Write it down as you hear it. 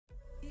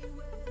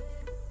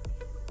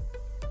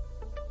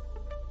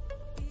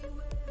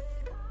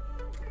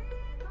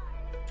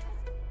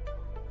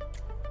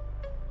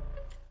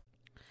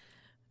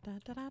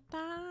Da da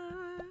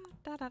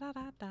da da da da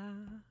da da.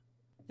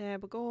 There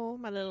we go,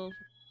 my little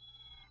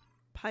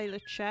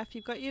pilot chef.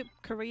 You've got your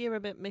career a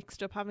bit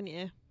mixed up, haven't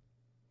you?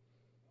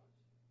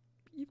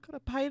 You've got a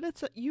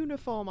pilot's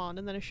uniform on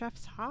and then a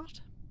chef's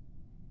hat.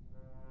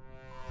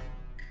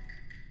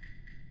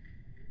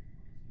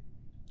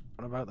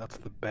 What about that's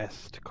the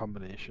best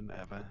combination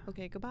ever?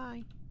 Okay,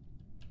 goodbye.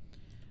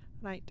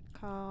 Right,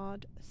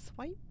 card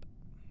swipe.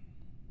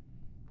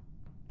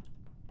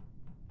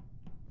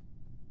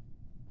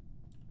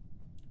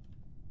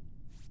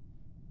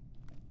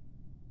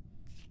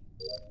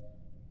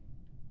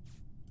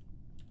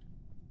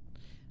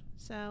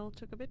 Cell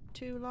took a bit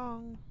too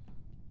long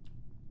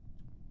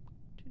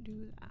to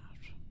do that.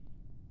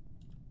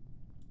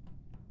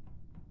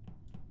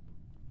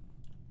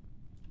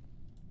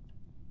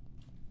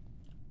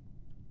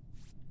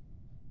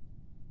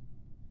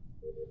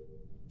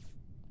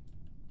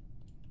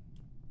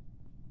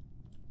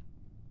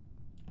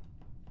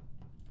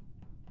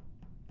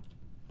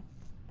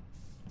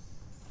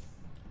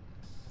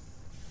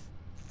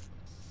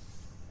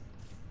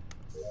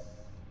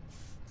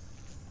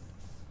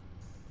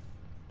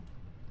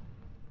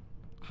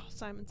 Oh,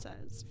 Simon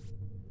Says.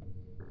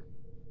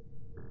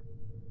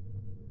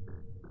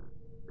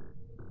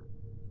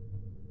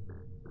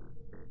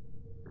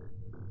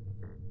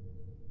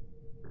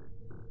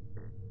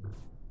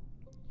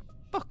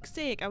 Fuck's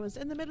sake, I was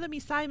in the middle of me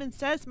Simon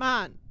Says,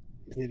 man.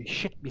 Nearly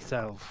shit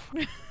myself.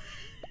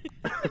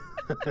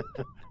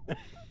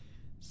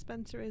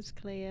 Spencer is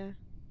clear.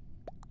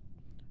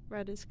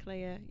 Red is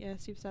clear.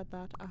 Yes, you've said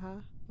that.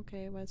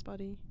 Okay, where's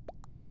body?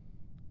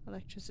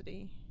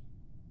 Electricity.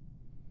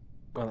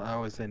 Well, I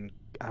was in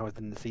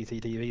the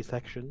CCTV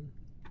section,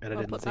 and I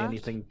I'll didn't put see that.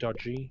 anything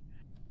dodgy.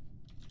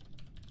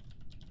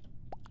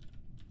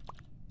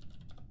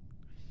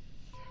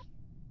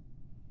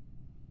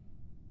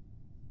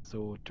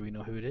 So, do we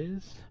know who it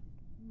is?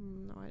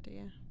 No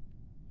idea.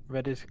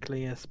 Red is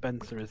clear.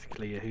 Spencer is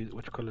clear.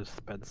 Which colour is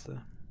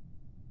Spencer?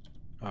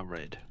 Oh,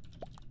 red.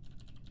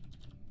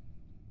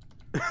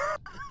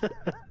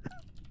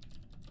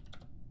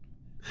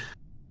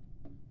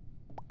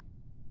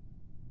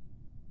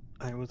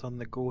 I was on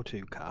the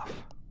go-to calf.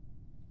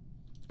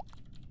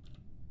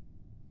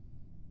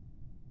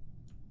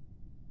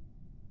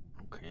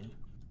 Okay.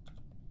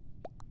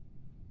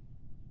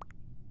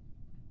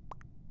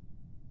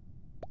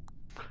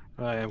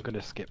 I am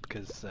gonna skip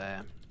because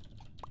I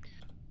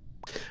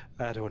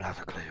don't have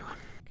a clue.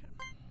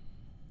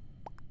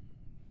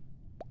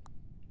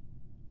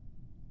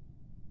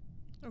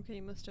 Okay,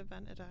 you must have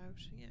vented out.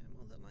 Yeah,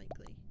 more than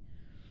likely.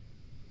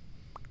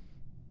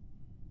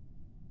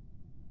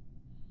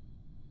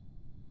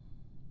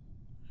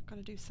 I've got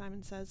to do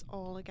Simon Says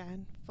all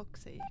again.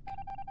 Fuck's sake.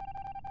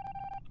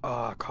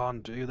 Oh, I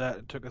can't do that.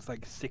 It took us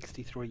like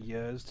 63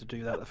 years to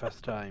do that the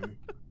first time.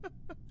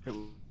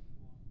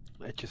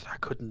 I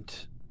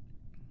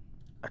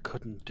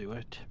couldn't do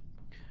it.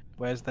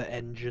 Where's the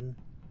engine?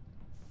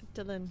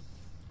 Dylan,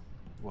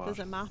 What? there's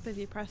a map if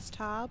you press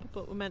tab,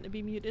 but we're meant to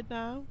be muted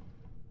now.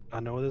 I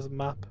know there's a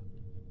map,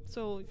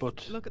 So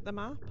but look at the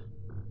map.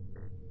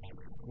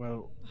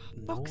 well,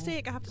 Fuck's no.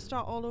 sake, I have to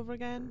start all over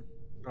again.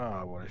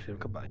 Oh, what a shame.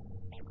 Come back.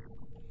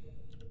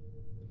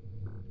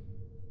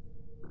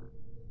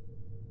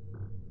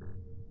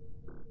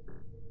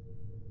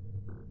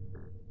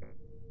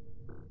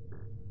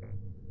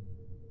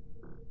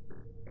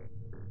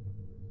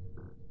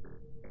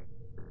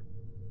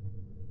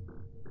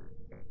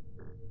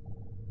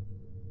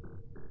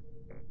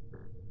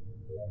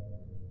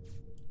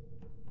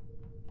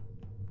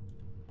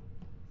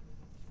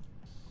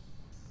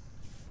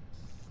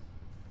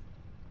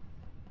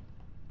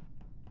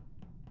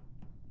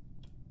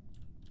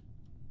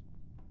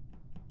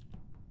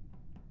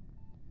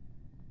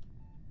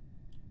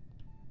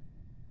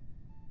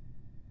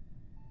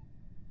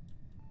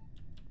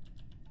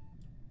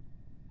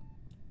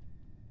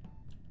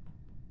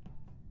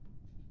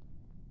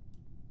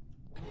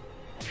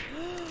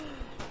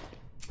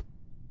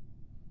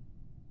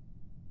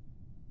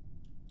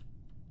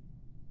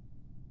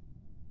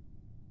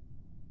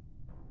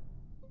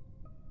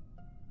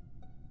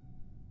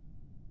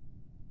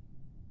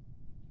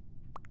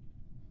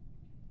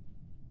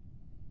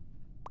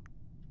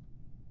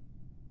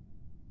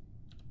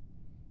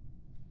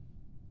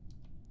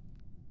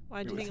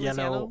 Why do you It was think it was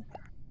yellow?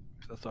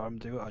 I saw him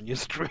do it on your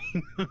stream.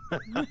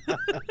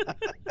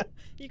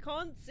 You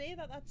can't say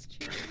that, that's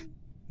cheating.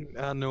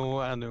 I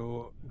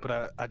know,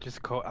 but I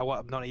just caught.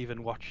 I'm not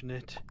even watching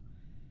it,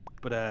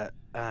 but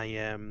I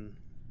am.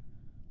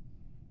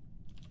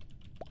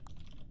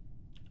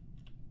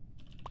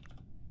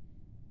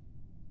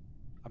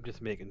 I'm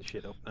just making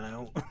shit up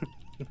now.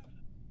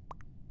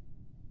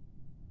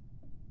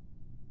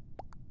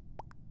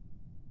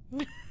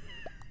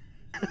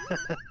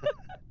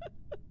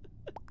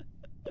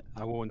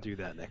 I won't do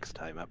that next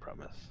time, I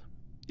promise.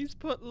 He's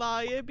put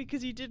liar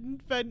because he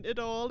didn't vent at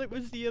all. It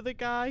was the other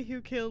guy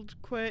who killed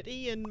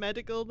QWERTY in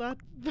medical that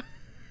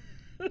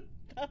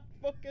that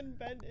fucking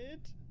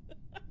vented.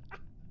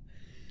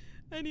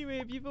 Anyway,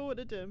 have you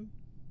voted him?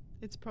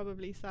 It's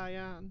probably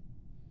Cyan.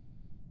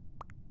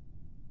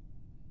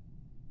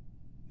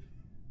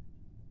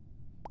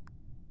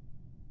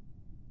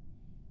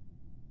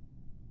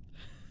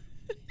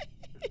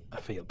 I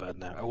feel bad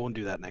now. I won't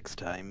do that next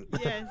time.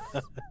 Yes.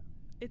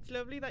 It's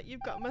lovely that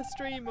you've got my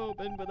stream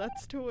open, but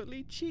that's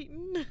totally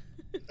cheating.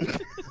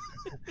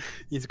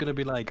 He's gonna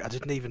be like, I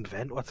didn't even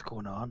vent. What's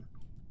going on?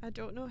 I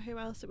don't know who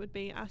else it would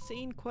be. I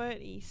seen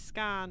QWERTY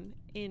scan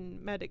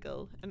in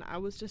medical, and I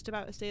was just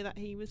about to say that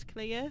he was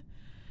clear.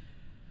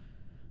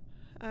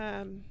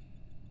 I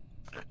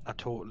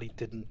totally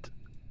didn't.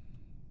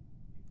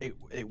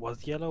 It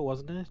was yellow,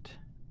 wasn't it?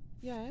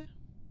 Yeah.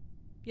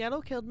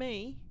 Yellow killed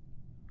me.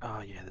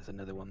 Oh yeah, there's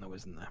another one though,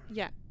 isn't there?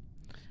 Yeah.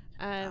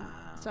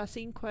 So I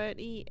seen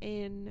QWERTY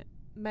in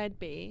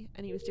medbay,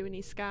 and he was doing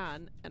his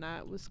scan, and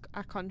I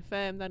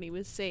confirmed that he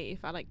was safe.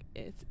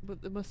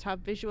 But they must have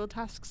visual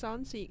tasks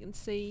on so you can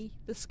see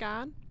the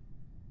scan.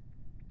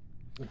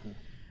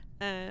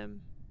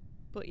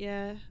 But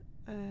yeah,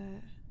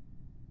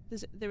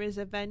 there is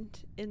a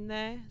vent in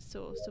there,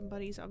 so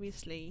somebody's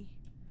obviously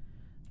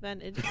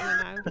vented in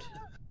and out.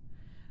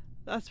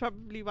 That's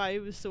probably why he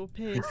was so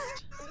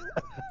pissed.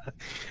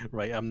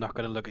 Right, I'm not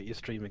gonna look at your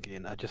stream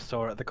again. I just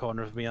saw it at the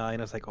corner of my eye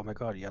and I was like, oh my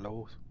god,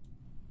 yellow.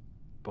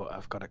 But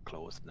I've got it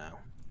closed now.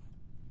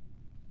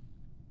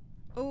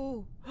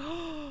 Oh.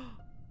 Oh,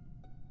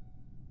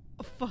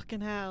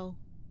 fucking hell.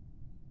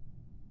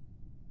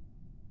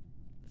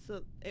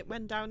 So it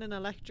went down in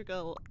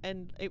electrical,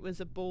 and it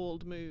was a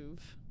bold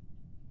move.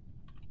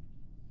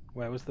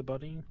 Where was the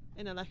body?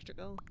 In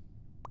electrical.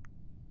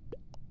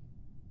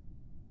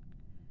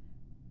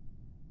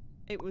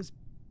 It was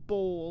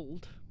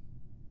bold.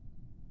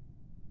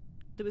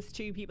 There was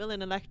 2 people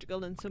in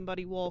electrical, and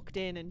somebody walked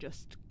in and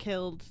just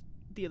killed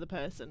the other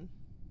person.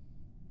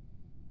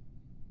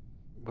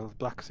 Well, if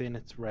black's in,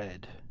 it's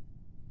red.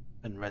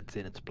 And red's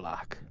in, it's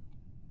black.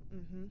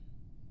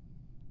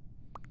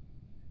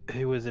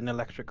 Who was in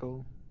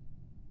electrical?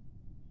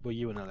 Were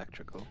you in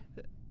electrical?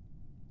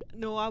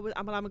 No,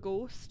 I'm a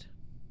ghost.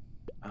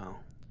 Oh.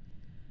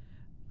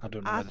 I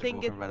don't know I whether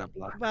think to go for red or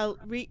black. Well,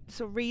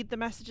 read the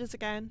messages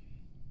again.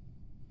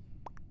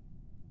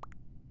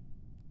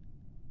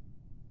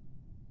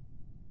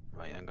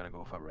 Right, I'm gonna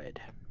go for red.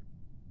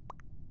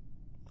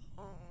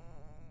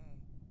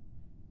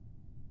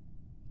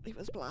 It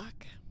was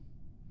black.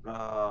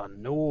 Oh,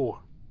 no.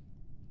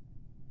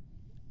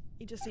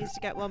 He just needs to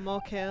get one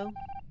more kill.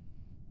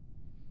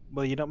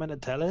 Well, you're not meant to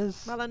tell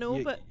us. Well, I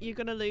know, but you're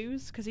gonna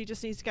lose because he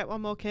just needs to get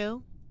one more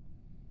kill.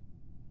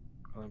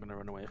 Well, I'm gonna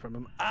run away from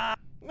him. Ah!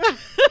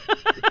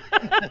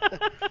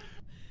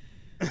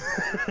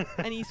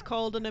 And he's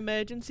called an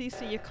emergency,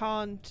 so you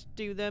can't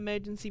do the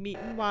emergency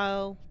meeting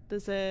while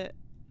there's an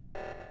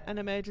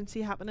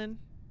emergency happening.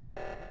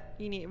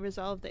 You need to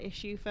resolve the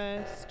issue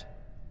first.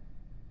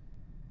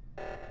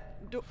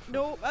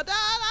 No,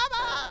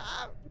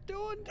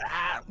 don't.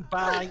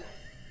 Bye.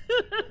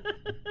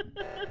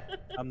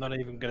 I'm not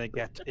even gonna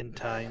get in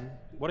time.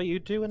 What are you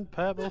doing,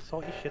 Purple?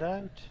 Sort your shit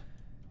out.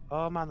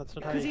 Oh man, that's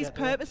not how you Because he's get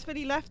there.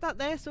 purposefully left that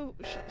there, so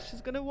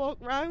she's gonna walk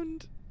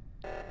round.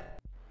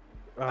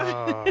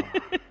 Oh.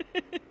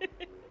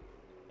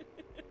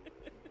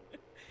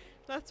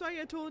 That's why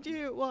I told you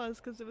who it was,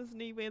 because there was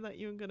no way that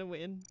you were gonna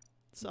win.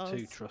 I'm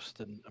too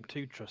trusting. I'm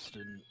too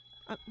trusting.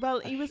 Well,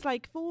 he was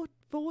like, vote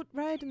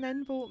red and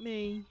then vote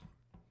me.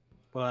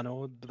 Well, I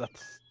know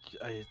that's.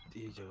 That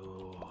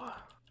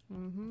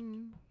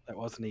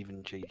wasn't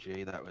even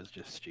GG. That was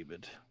just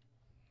stupid.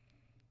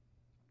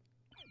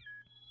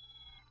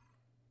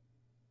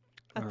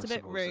 That's a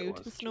bit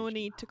rude. There's no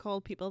need to call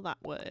people that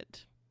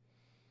word.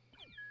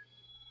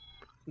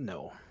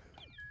 No.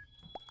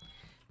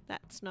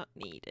 That's not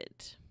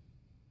needed.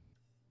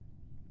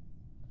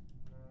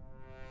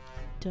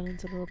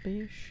 Dylan's a little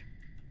bitch.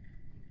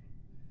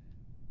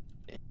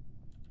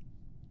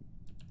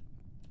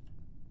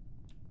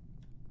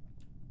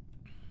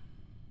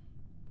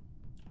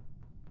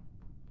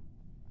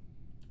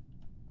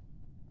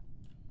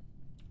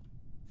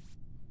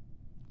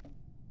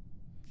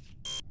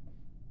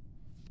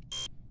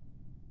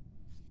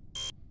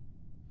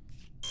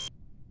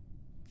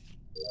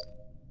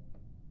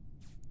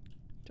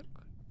 Took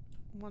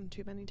one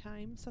too many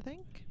times, I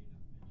think.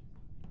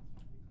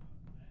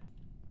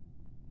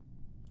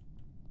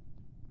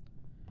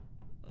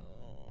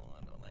 Oh, I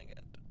don't like it.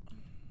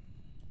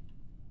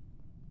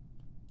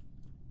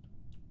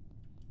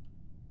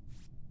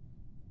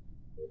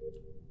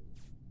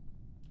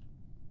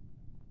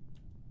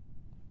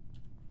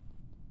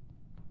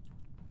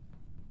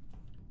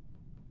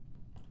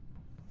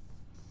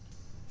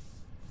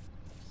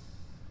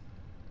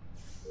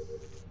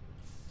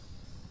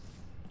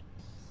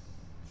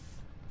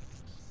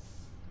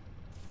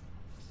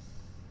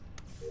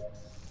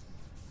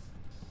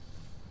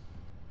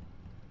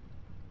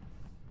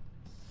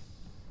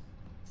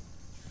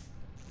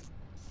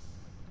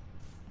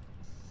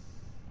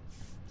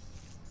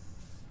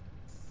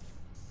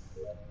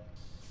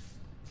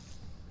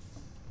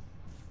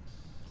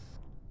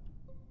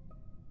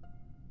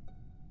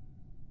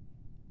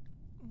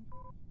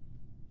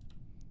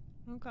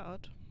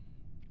 God.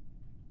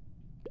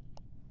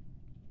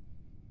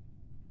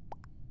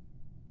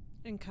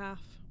 In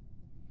calf.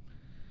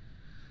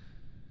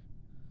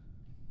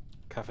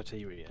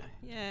 Cafeteria.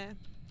 Yeah.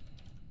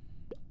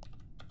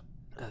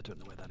 I don't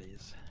know where that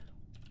is.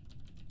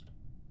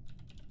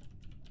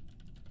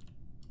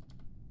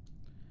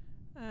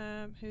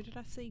 Who did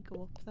I see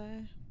go up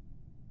there?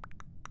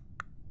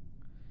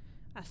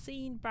 I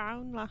seen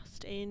Brown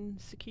last in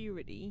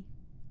security,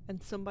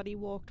 and somebody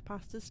walked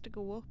past us to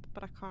go up,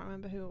 but I can't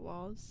remember who it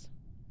was.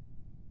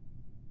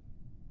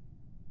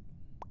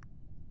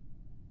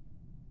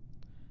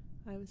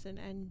 I was in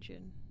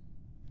engine.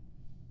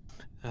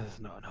 There's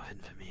not enough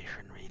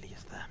information, really,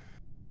 is there?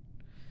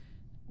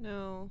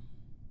 No.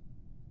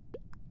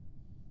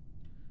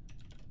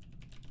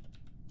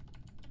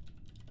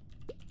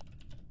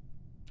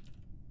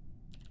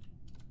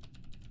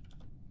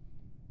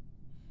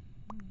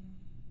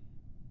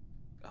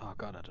 Oh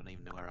god, I don't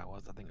even know where I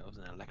was. I think I was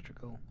in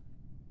electrical.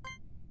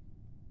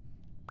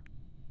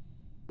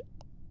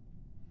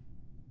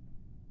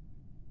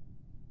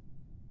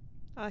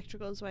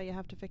 Electrical is where you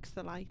have to fix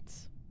the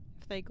lights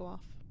if they go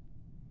off.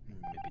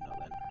 Maybe not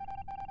then.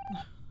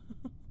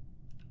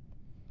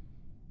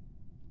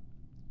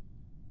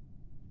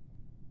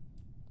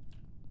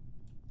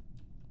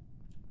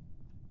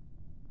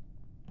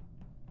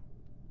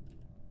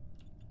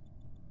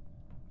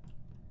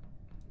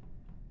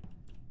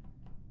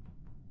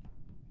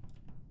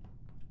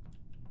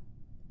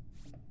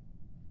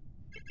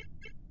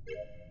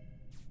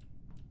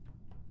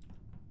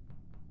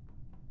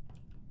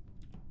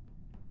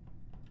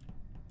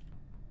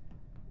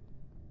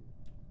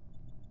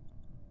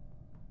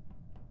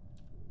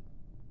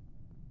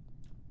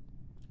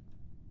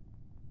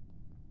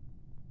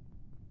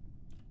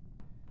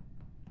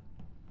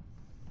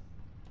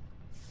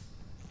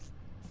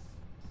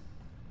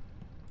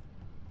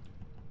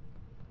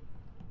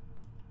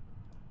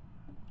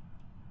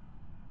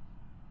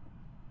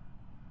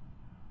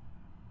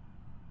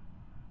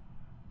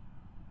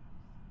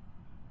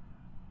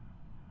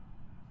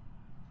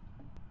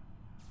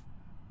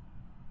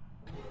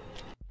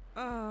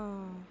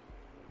 Oh.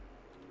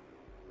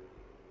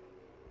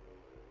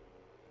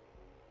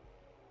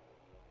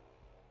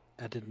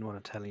 I didn't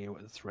want to tell you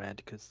it was red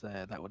because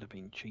that would have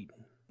been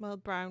cheating. Well,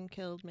 Brown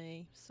killed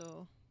me,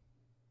 so.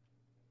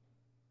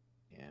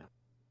 Yeah.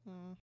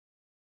 Mm.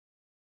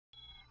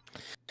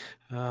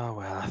 Oh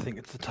well, I think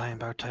it's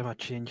about time I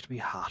changed my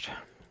hat.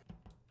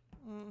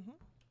 Mhm.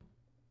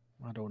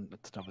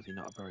 It's obviously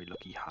not a very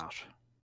lucky hat.